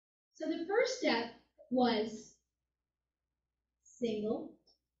So the first step was single,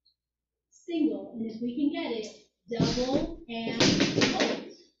 single, and if we can get it, double and hold.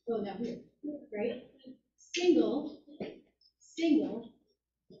 Oh, now here, right? Single, single,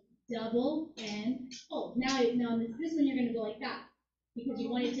 double and hold. Now this one you're going to go like that because you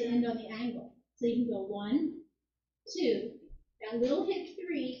want it to end on the angle. So you can go 1, 2, that little hit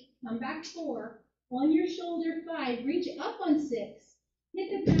 3, come back 4, on your shoulder 5, reach up on 6,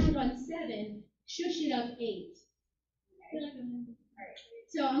 hit the ground on 7, shush it up 8. Okay. All right.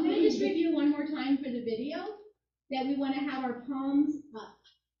 So I'm going to just review one more time for the video that we want to have our palms up.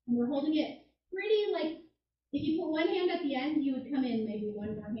 And we're holding it pretty like, if you put one hand at the end, you would come in maybe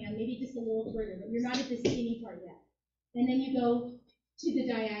one more hand, maybe just a little further, but you're not at the skinny part yet. And then you go to the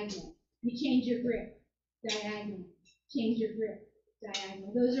diagonal. You change your grip, diagonal. Change your grip,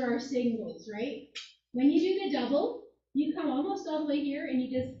 diagonal. Those are our singles, right? When you do the double, you come almost all the way here and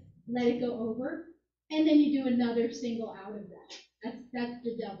you just let it go over, and then you do another single out of that. That's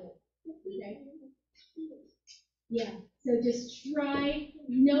the double. Okay? Yeah. So just try,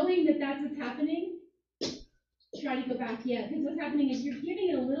 knowing that that's what's happening, try to go back. Yeah, because what's happening is you're giving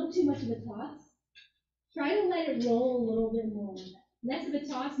it a little too much of a toss. Try to let it roll a little bit more. Less of a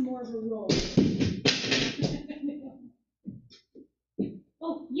toss, more of a roll.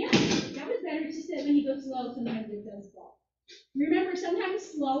 Oh, yeah, that was better. It's just that when you go slow, sometimes it does fall. Remember, sometimes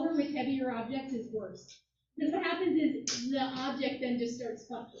slower with heavier objects is worse. Because what happens is the object then just starts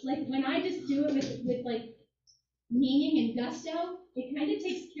falling. Like when I just do it with like meaning and gusto, it kind of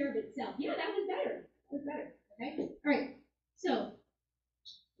takes care of itself. Yeah, that was better. That was better. Okay? All right. So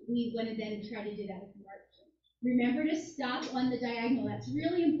we want to then try to do that with march. Remember to stop on the diagonal. That's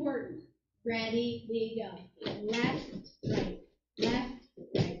really important. Ready, we go. Left, right, left,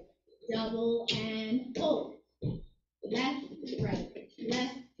 right. Double and hold. Left, right,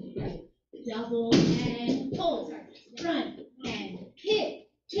 left, right. Double and hold. Sorry. Front and hit,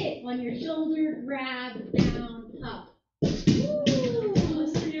 hit on your shoulder, grab, down, up. Woo!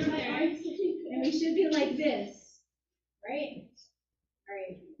 And we should be like this, right? All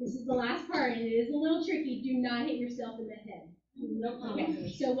right, this is the last part, and it is a little tricky. Do not hit yourself in the head.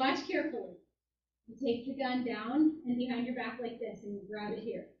 Okay, so watch carefully. You take the gun down and behind your back like this, and you grab it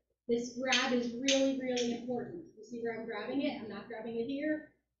here. This grab is really, really important. You see where I'm grabbing it? I'm not grabbing it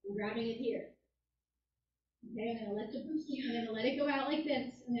here. I'm grabbing it here. Okay, I'm going to let it go out like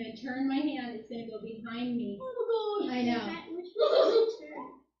this. I'm going to turn my hand. It's going to go behind me. Oh, I know.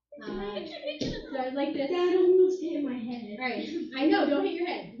 So like this. That almost hit my head. All right. I know. Don't hit your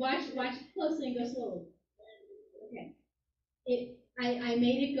head. Watch closely and go slowly. Okay. I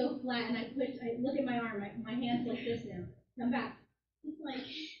made it go flat, and I look at my arm. My hand's like this now. Come back. It's like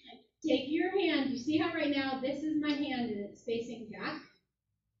take your hand. You see how right now this is my hand and it's facing back.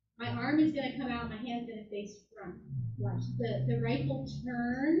 My arm is going to come out. My hand's going to face front. Watch. The rifle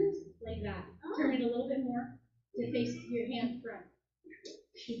turns like that. Turn it a little bit more to face your hand front.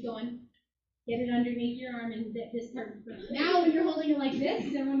 Keep going. Get it underneath your arm and this part in front. Now when you're holding it like this,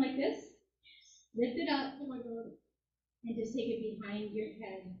 is everyone like this? Lift it up. Oh my God. And just take it behind your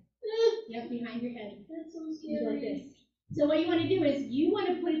head. Yep, behind your head. That's so scary. Like this. So what you want to do is you want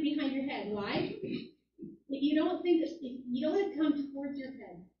to put it behind your head. Why? If you don't want to come towards your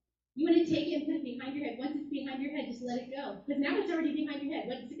head. You want to take it and put it behind your head. Once it's behind your head, just let it go. Because now it's already behind your head.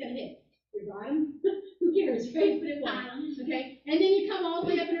 What is it going to hit? Your bottom? Who cares, right? Put it bottom. Okay? And then you come all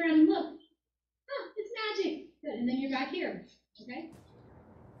the way up and around and look. Oh, it's magic. Good. And then you're back here. Okay?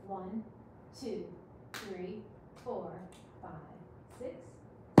 1, 2, 3, 4, 5, 6,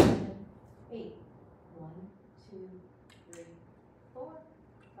 7, 8. 1, 2, 3, 4,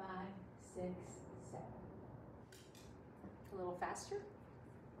 5, 6, 7. A little faster.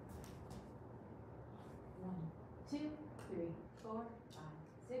 1, 2, 3, 4, 5,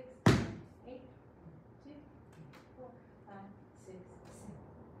 6, 7, 8. 1, 2, 3, 4, 5, 6, 7.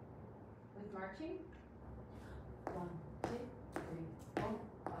 With marching. 1, 2, 3, 4,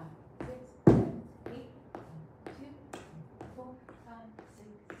 5, 6, 7, 8. 1, 2, 3, 4, 5,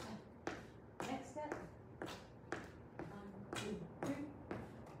 6, 7. Next step. 1, 2, 3.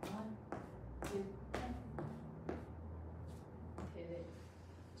 1, 2, 3. Pivot.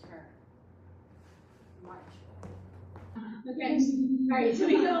 Turn. March. Okay. All right. So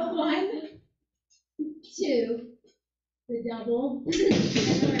we go 1, 2, the double, and the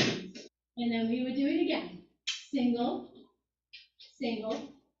round. And then we would do it again. Single, single,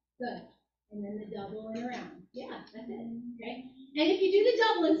 good. And then the double and around. Yeah, that's it. Okay. And if you do the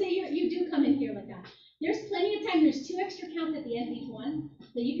double and say you do come in here like that, there's plenty of time. There's 2 extra counts at the end of each one,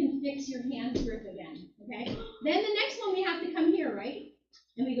 so you can fix your hand grip again. Okay. Then the next one we have to come here, right?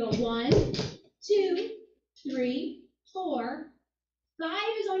 And we go 1, 2, 3, 4. 5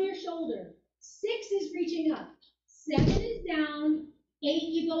 is on your shoulder. 6 is reaching up. 7 is down. 8,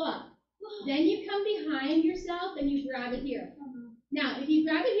 you go up. Then you come behind yourself and you grab it here. Now, if you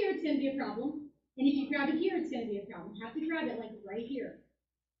grab it here, it's going to be a problem. And if you grab it here, it's going to be a problem. You have to grab it like right here.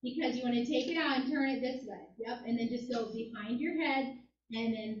 Because you want to take it out and turn it this way. Yep, and then just go behind your head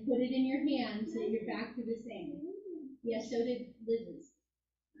and then put it in your hand so that you're back to the same. Yes, so did Liz's.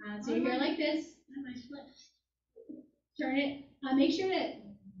 So you're here like this. Turn it. Make sure that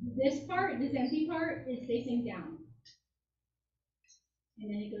this part, this empty part, is facing down. And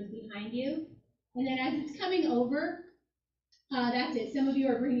then it goes behind you. And then as it's coming over, that's it. Some of you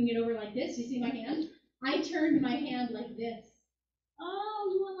are bringing it over like this. You see my hand? I turned my hand like this. Oh,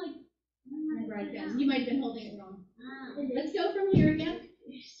 you want like. Right then. You might have been holding it wrong. Let's go from here again.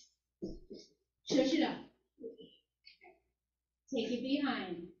 Shush it up. Take it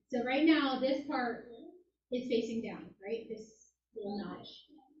behind. So right now, this part is facing down, right? This little notch.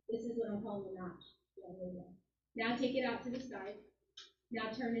 This is what I'm calling the notch. Now take it out to the side. Now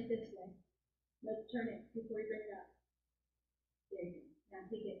turn it this way. No, turn it before you bring it up. There you go. Now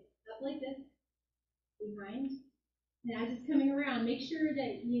take it up like this. Behind. And as it's coming around, make sure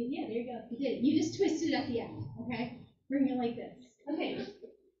that you, yeah, there you go. You did it. You just twisted it at the end, okay? Bring it like this. Okay.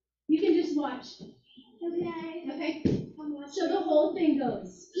 You can just watch. Okay. Okay? So the whole thing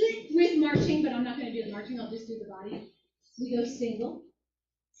goes with marching, but I'm not going to do the marching. I'll just do the body. We go single,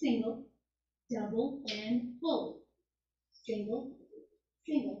 single, double, and hold. Single,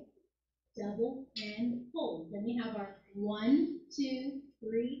 single, double, and hold. Then we have our 1, 2,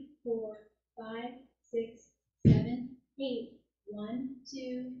 3, 4, 5, 6, 7, 8. 1,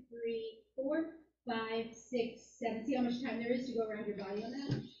 2, 3, 4, 5, 6, 7. See how much time there is to go around your body on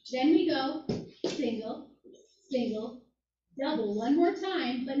that? Then we go single, single, double. One more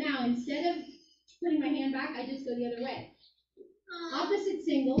time, but now instead of putting my hand back, I just go the other way. Opposite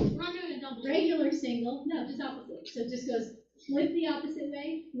single, regular single, no, just opposite. So it just goes flip the opposite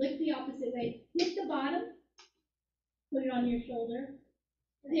way, hit the bottom, put it on your shoulder,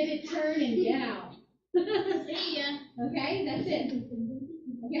 pivot, turn, and get out. See ya. Okay, that's it.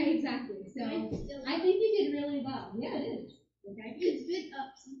 Okay, exactly. So I think you did really well. Yeah, it is. Okay. It's been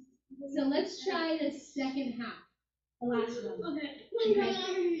up. So let's try the second half, the last one. Okay.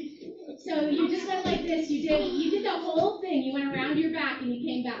 So you just went like this. You did the whole thing. You went around your back and you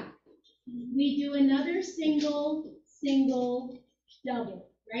came back. We do another single, single, double.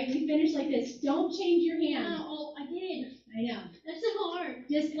 Right? We finish like this. Don't change your hand. Oh, I did. I know. That's so hard.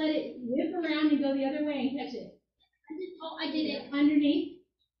 Just let it whip around and go the other way and catch it. I did it. Underneath.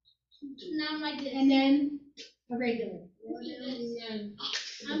 Now I'm like this. And then a regular.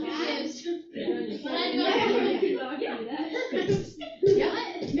 I'm confused. Yeah.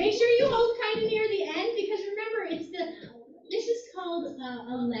 Make sure you hold kind of near the end because remember, this is called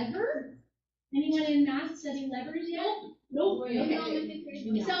a lever. Anyone in math study levers yet? Nope. Okay.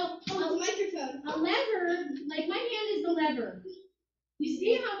 No. So the microphone. a lever, like my hand is the lever. You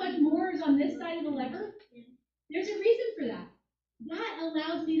see how much more is on this side of the lever? There's a reason for that. That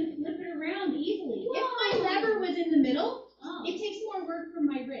allows me to flip it around easily. Whoa. If my lever was in the middle, it takes more work from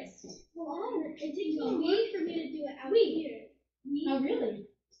my wrist. It takes more work for me to do it out here. Oh, really?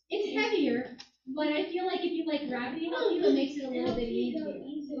 It's heavier, but I feel like if you like gravity help you, it makes it a little bit easier.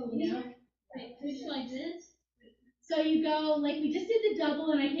 You know? Push like this. So you go, like we just did the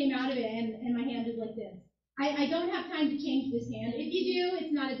double and I came out of it and my hand is like this. I don't have time to change this hand. If you do,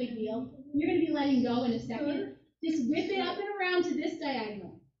 it's not a big deal. You're going to be letting go in a second. Just whip it up and around to this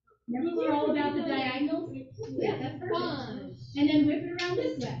diagonal. Remember we're all about the diagonals? Yeah, that's perfect. And then whip it around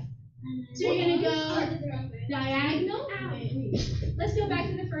this way. So you're going to go diagonal. Let's go back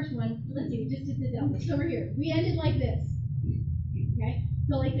to the first one. Let's see, we just did the double. So we're here. We ended like this. Okay?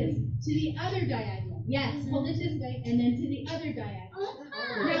 Go like this. To the other diagonal. Yes, hold it this way. And then to the other diagonal.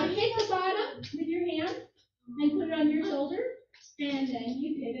 Now hit the bottom with your hand and put it on your shoulder. And then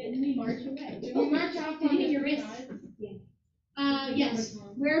you pivot and we march away. We march off to hit your wrist. Yeah. Yes.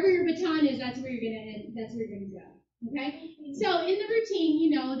 Wherever your baton is, that's where you're gonna end. That's where you're gonna go. Okay. So in the routine, you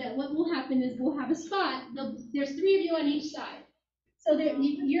know that what will happen is we'll have a spot. There's 3 of you on each side. So that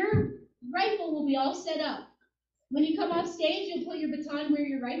your rifle will be all set up. When you come off stage, you'll put your baton where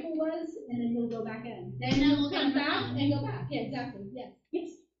your rifle was, and then you'll go back in. Then you'll come back and go back. Yeah, exactly. Yes.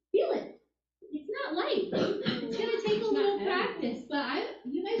 It's feel it. It's not light. It's gonna take a little practice, but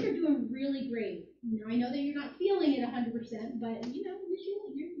you guys are doing really great. You know, I know that you're not feeling it 100%, but you know,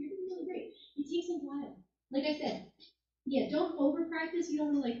 you're doing really great. It takes a while. Like I said, yeah, don't over practice. You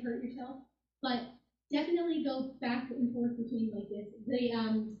don't want to like hurt yourself, but definitely go back and forth between like this.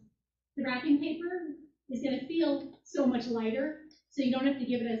 The wrapping paper is going to feel so much lighter, so you don't have to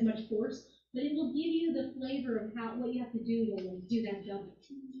give it as much force, but it will give you the flavor of what you have to do to like, do that double.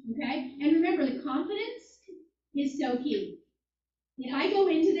 Okay? And remember, the confidence is so key. If I go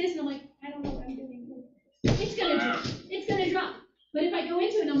into this and I'm like, I don't know what I'm doing, it's going to drop. It's going to drop. But if I go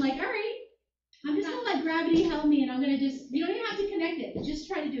into it and I'm like, all right, I'm just going to let gravity help me, and I'm going to you don't even have to connect it. Just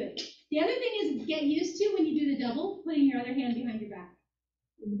try to do it. The other thing is get used to, when you do the double, putting your other hand behind your back.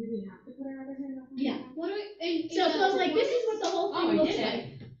 Do we have to put our other hand behind? Yeah. What do we? So it goes like, this is what the whole thing looks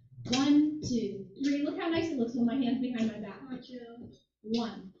like. 1, 2, 3. Look how nice it looks with my hands behind my back. 1,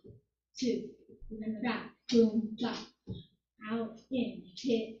 2, behind my back. Boom, drop. Out, in,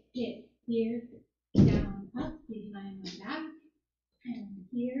 hit, here, down, up, behind my back, and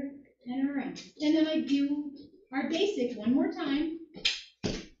here, and around. And then I do our basic one more time.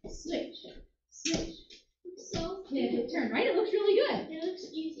 Switch, switch. So Pivot, turn, right? It looks really good. it looks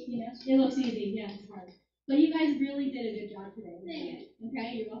easy. Yeah, it looks easy. Yeah, it's hard. But you guys really did a good job today. Thanks.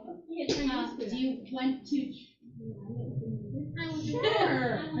 Okay, you're welcome. Yeah, Do you want to?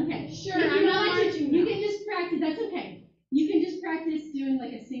 Sure. Okay. Sure. If you I'm don't not want to, watching you now. can just practice. That's okay. You can just practice doing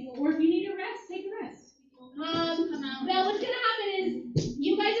like a single, or if you need a rest, take a rest. Well, what's gonna happen is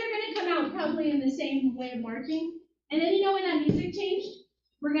you guys are gonna come out probably in the same way of marching, and then you know when that music changed,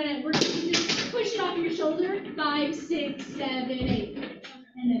 we're gonna just push it off your shoulder. 5, 6, 7, 8,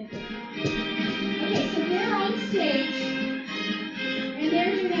 and then. Okay, so they're on stage, and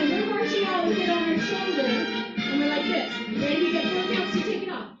they're doing that. We're marching out with it on our shoulder, and we're like this. Ready? You get 4 counts to take it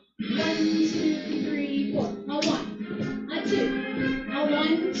off. 1, 2, 3, 4. A 1, a 2, a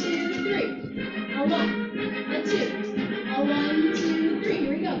 1, 2, 3, a 1, a 2, a 1, 2, 3.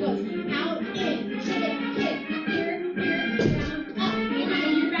 Here we go. Goes out, in, hit, here, down, up,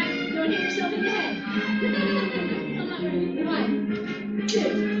 behind your back. Don't hit yourself in the head. I'm not ready. 1, 2,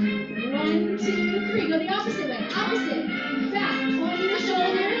 1, 2, 3. Go the opposite way. Opposite.